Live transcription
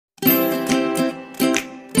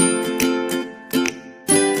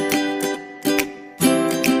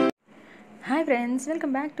Friends,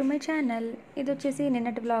 welcome back to my channel. ఇది వచ్చేసి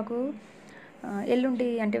నిన్నటి వ్లాగు. ఎల్లుండి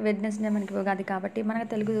అంటే వెడ్నెస్డే మనకి ఉగాది కాబట్టి మన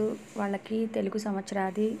తెలుగు వాళ్ళకి తెలుగు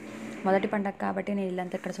సంవత్సరాది మొదటి పండగ కాబట్టి నేను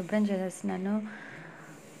ఇల్లంతా ఇక్కడ శుభ్రం చేసేస్తున్నాను.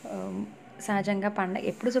 సహజంగా పండగ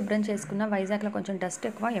ఎప్పుడు శుభ్రం చేసుకున్నా వైజాగ్లో కొంచెం డస్ట్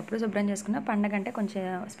ఎక్కువ. ఎప్పుడు శుభ్రం చేసుకున్నా పండగ అంటే కొంచెం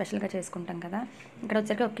స్పెషల్గా చేసుకుంటాం కదా. ఇక్కడ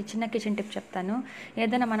వచ్చరికి ఒక చిన్న కిచెన్ టిప్ చెప్తాను.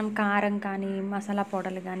 ఏదైనా మనం కారం కానీ మసాలా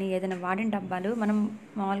పౌడర్లు కానీ ఏదైనా వాడిన డబ్బాలు మనం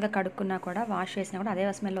మామూలుగా కడుక్కున్నా కూడా వాష్ చేసినా కూడా అదే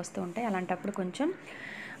స్మెల్ వస్తూ ఉంటాయి. అలాంటప్పుడు కొంచెం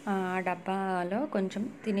డబ్బాలో కొంచెం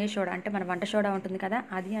తినే సోడా అంటే మన వంట సోడా ఉంటుంది కదా,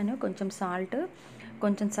 అది కొంచెం సాల్ట్,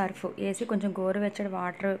 కొంచెం సర్ఫ్ వేసి కొంచెం గోరువెచ్చడి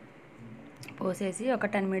వాటర్ పోసేసి ఒక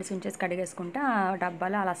 10 మినిట్స్ ఉంచేసి కడిగేసుకుంటే ఆ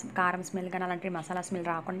డబ్బాలో అలా కారం స్మెల్ కానీ అలాంటి మసాలా స్మెల్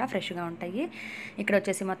రాకుండా ఫ్రెష్గా ఉంటాయి. ఇక్కడ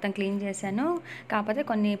వచ్చేసి మొత్తం క్లీన్ చేశాను. కాకపోతే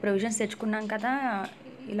కొన్ని ప్రొవిజన్స్ తెచ్చుకున్నాం కదా,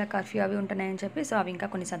 ఇలా కర్ఫ్యూ అవి ఉంటున్నాయని చెప్పి, సో అవి ఇంకా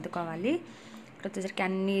కొన్ని సర్దుకోవాలి. ఇక్కడ వచ్చేసరికి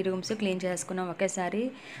అన్ని రూమ్స్ క్లీన్ చేసుకున్నాం ఒకేసారి.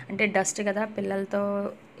 అంటే డస్ట్ కదా, పిల్లలతో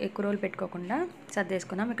ఎక్కువ రోజులు పెట్టుకోకుండా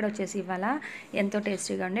సర్దేసుకున్నాం. ఇక్కడ వచ్చేసి ఇవాళ ఎంతో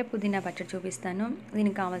టేస్టీగా ఉండే పుదీనా పచ్చడి చూపిస్తాను.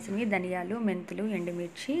 దీనికి కావాల్సినవి ధనియాలు, మెంతులు,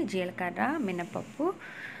 ఎండుమిర్చి, జీలకర్ర, మినపప్పు,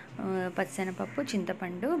 పచ్చిశనగపప్పు,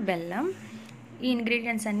 చింతపండు, బెల్లం, ఈ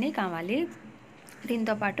ఇంగ్రీడియంట్స్ అన్నీ కావాలి.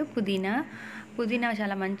 దీంతోపాటు పుదీనా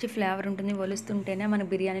చాలా మంచి ఫ్లేవర్ ఉంటుంది. ఒలుస్తుంటేనే మన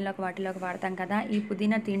బిర్యానీలోకి వాటిలోకి వాడతాం కదా, ఈ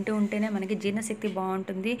పుదీనా తింటూ ఉంటేనే మనకి జీర్ణశక్తి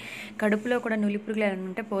బాగుంటుంది. కడుపులో కూడా నులిపురుగులు ఏమైనా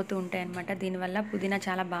ఉంటే పోతూ ఉంటాయి అన్నమాట. దీనివల్ల పుదీనా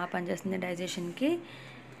చాలా బాగా పనిచేస్తుంది డైజెషన్కి.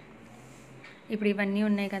 ఇప్పుడు ఇవన్నీ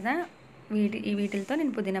ఉన్నాయి కదా, వీటితో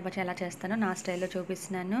నేను పుదీనా పచ్చడి ఎలా చేస్తానో నా స్టైల్లో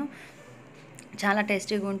చూపిస్తున్నాను. చాలా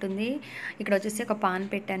టేస్టీగా ఉంటుంది. ఇక్కడ వచ్చేసి ఒక పాన్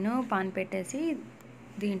పెట్టాను. పాన్ పెట్టేసి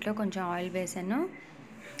దీంట్లో కొంచెం ఆయిల్ వేసాను.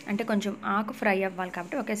 అంటే కొంచెం ఆకు ఫ్రై అవ్వాలి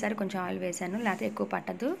కాబట్టి ఒకేసారి కొంచెం ఆయిల్ వేసాను, లేకపోతే ఎక్కువ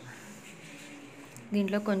పట్టదు.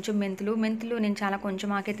 దీంట్లో కొంచెం మెంతులు నేను చాలా కొంచెం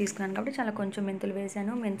ఆకే తీసుకున్నాను కాబట్టి చాలా కొంచెం మెంతులు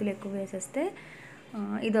వేసాను. మెంతులు ఎక్కువ వేసేస్తే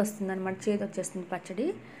ఇది వస్తుంది అనమాట, చేదు వచ్చేస్తుంది పచ్చడి.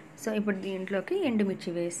 సో ఇప్పుడు దీంట్లోకి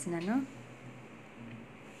ఎండుమిర్చి వేస్తున్నాను.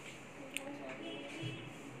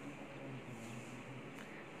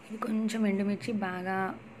 ఇది కొంచెం ఎండుమిర్చి బాగా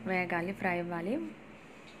వేగాలి, ఫ్రై అవ్వాలి.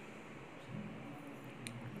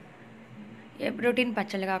 రొటీన్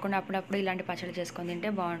పచ్చళ్ళు కాకుండా అప్పుడప్పుడు ఇలాంటి పచ్చళ్ళు చేసుకొని తింటే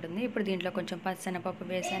బాగుంటుంది. ఇప్పుడు దీంట్లో కొంచెం పచ్చిశనగపప్పు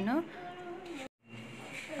వేసాను,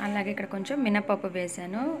 అలాగే ఇక్కడ కొంచెం మినపప్పు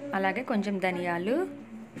వేసాను, అలాగే కొంచెం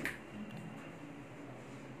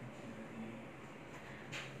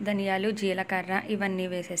ధనియాలు, జీలకర్ర ఇవన్నీ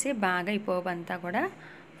వేసేసి బాగా ఈ పోపు అంతా కూడా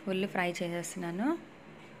ఫుల్ ఫ్రై చేసేస్తున్నాను.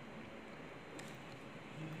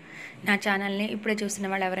 నా ఛానల్ని ఇప్పుడే చూస్తున్న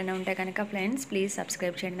వాళ్ళు ఎవరైనా ఉంటే కనుక ఫ్రెండ్స్ ప్లీజ్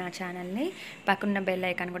సబ్స్క్రైబ్ చేయండి నా ఛానల్ని. పక్కన బెల్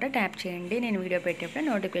ఐకాన్ కూడా ట్యాప్ చేయండి. నేను వీడియో పెట్టేప్పుడు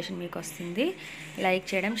నోటిఫికేషన్ మీకు వస్తుంది. లైక్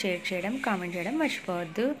చేయడం, షేర్ చేయడం, కామెంట్ చేయడం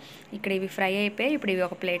మర్చిపోవద్దు. ఇక్కడ ఇవి ఫ్రై అయిపోయి ఇప్పుడు ఇవి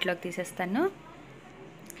ఒక ప్లేట్లోకి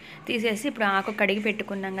తీసేసి ఇప్పుడు ఆకు కడిగి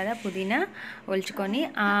పెట్టుకున్నాం కదా, పుదీనా ఒలుచుకొని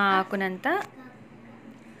ఆ ఆకునంతా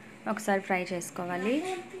ఒకసారి ఫ్రై చేసుకోవాలి.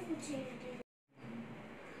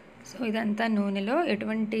 సో ఇదంతా నూనెలో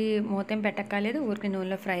ఎటువంటి మూతం పెట్టక్కర్లేదు, ఊరికి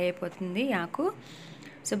నూనెలో ఫ్రై అయిపోతుంది. ఆకు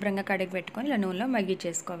శుభ్రంగా కడిగి పెట్టుకొని ఇలా నూనెలో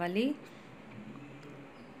మగ్గించేసుకోవాలి.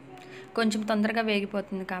 కొంచెం తొందరగా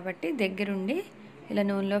వేగిపోతుంది కాబట్టి దగ్గరుండి ఇలా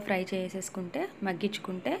నూనెలో ఫ్రై చేసేసుకుంటే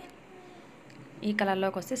మగ్గించుకుంటే ఈ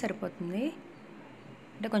కలర్లోకి వస్తే సరిపోతుంది.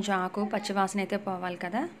 అంటే కొంచెం ఆకు పచ్చివాసన అయితే పోవాలి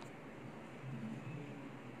కదా.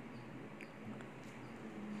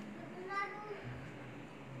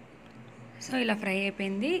 సో ఇలా ఫ్రై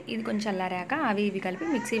అయిపోయింది. ఇది కొంచెం చల్లారాక అవి ఇవి కలిపి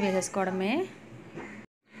మిక్సీ వేసేసుకోవడమే.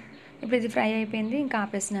 ఇప్పుడు ఇది ఫ్రై అయిపోయింది, ఇంకా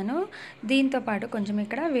ఆపేసినాను. దీంతోపాటు కొంచెం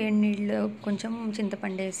ఇక్కడ వేడి నీళ్ళు, కొంచెం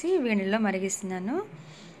చింతపండు వేసి వేడి నీళ్ళలో మరిగిస్తున్నాను.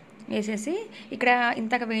 వేసేసి ఇక్కడ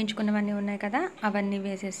ఇంతక వేయించుకున్నవన్నీ ఉన్నాయి కదా, అవన్నీ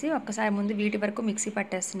వేసేసి ఒక్కసారి ముందు వీటి వరకు మిక్సీ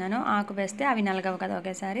పట్టేస్తున్నాను. ఆకు వేస్తే అవి నలగవు కదా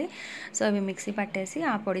ఒకేసారి. సో అవి మిక్సీ పట్టేసి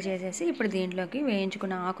ఆ పొడి చేసేసి ఇప్పుడు దీంట్లోకి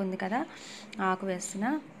వేయించుకున్న ఆకు ఉంది కదా, ఆకు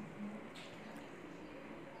వేస్తున్నా.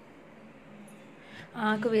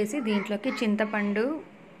 ఆకు వేసి దీంట్లోకి చింతపండు,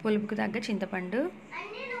 పులుపుకు తగ్గ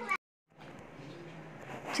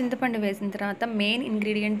చింతపండు వేసిన తర్వాత మెయిన్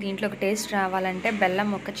ఇంగ్రీడియంట్ దీంట్లోకి టేస్ట్ రావాలంటే బెల్లం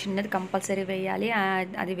ఒక చిన్నది కంపల్సరీ వేయాలి.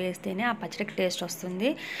 అది వేస్తేనే ఆ పచ్చడికి టేస్ట్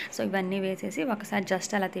వస్తుంది. సో ఇవన్నీ వేసేసి ఒకసారి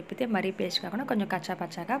జస్ట్ అలా తిప్పితే మరీ పేస్ట్ కాకుండా కొంచెం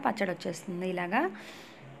కచ్చాపచ్చాగా పచ్చడి వచ్చేస్తుంది ఇలాగా.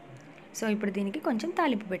 సో ఇప్పుడు దీనికి కొంచెం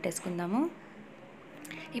తాలింపు పెట్టేసుకుందాము.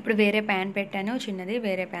 ఇప్పుడు వేరే ప్యాన్ పెట్టాను, చిన్నది.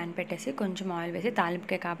 వేరే ప్యాన్ పెట్టేసి కొంచెం ఆయిల్ వేసి,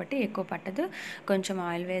 తాలింపుకే కాబట్టి ఎక్కువ పట్టదు, కొంచెం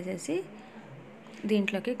ఆయిల్ వేసేసి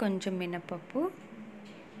దీంట్లోకి కొంచెం మినపప్పు,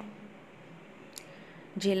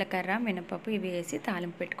 జీలకర్ర, మినపప్పు ఇవి వేసి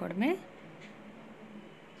తాలింపు పెట్టుకోవడమే.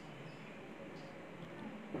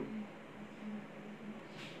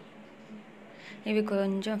 ఇవి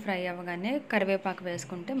కొంచెం ఫ్రై అవ్వగానే కరివేపాకు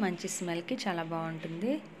వేసుకుంటే మంచి స్మెల్కి చాలా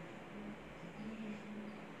బాగుంటుంది.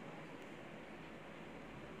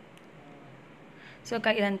 సో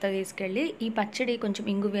ఇదంతా తీసుకెళ్ళి ఈ పచ్చడి కొంచెం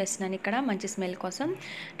ఇంగువ వేస్తున్నాను ఇక్కడ మంచి స్మెల్ కోసం,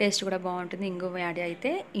 టేస్ట్ కూడా బాగుంటుంది ఇంగువ యాడ్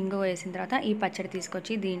అయితే. ఇంగువ వేసిన తర్వాత ఈ పచ్చడి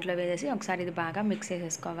తీసుకొచ్చి దీంట్లో వేసేసి ఒకసారి ఇది బాగా మిక్స్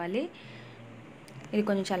చేసేసుకోవాలి. ఇది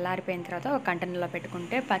కొంచెం చల్లారిపోయిన తర్వాత ఒక కంటైనర్లో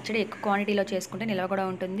పెట్టుకుంటే పచ్చడి ఎక్కువ క్వాంటిటీలో చేసుకుంటే నిల్వ కూడా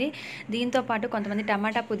ఉంటుంది. దీంతో పాటు కొంతమంది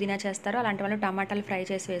టమాటా పుదీనా చేస్తారు, అలాంటి వాళ్ళు టమాటాలు ఫ్రై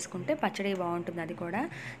చేసి వేసుకుంటే పచ్చడి బాగుంటుంది అది కూడా.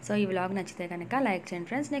 సో ఈ వ్లాగ్ నచ్చితే కనుక లైక్ చేయండి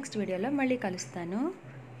ఫ్రెండ్స్. నెక్స్ట్ వీడియోలో మళ్ళీ కలుస్తాను.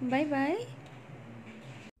 Bye bye.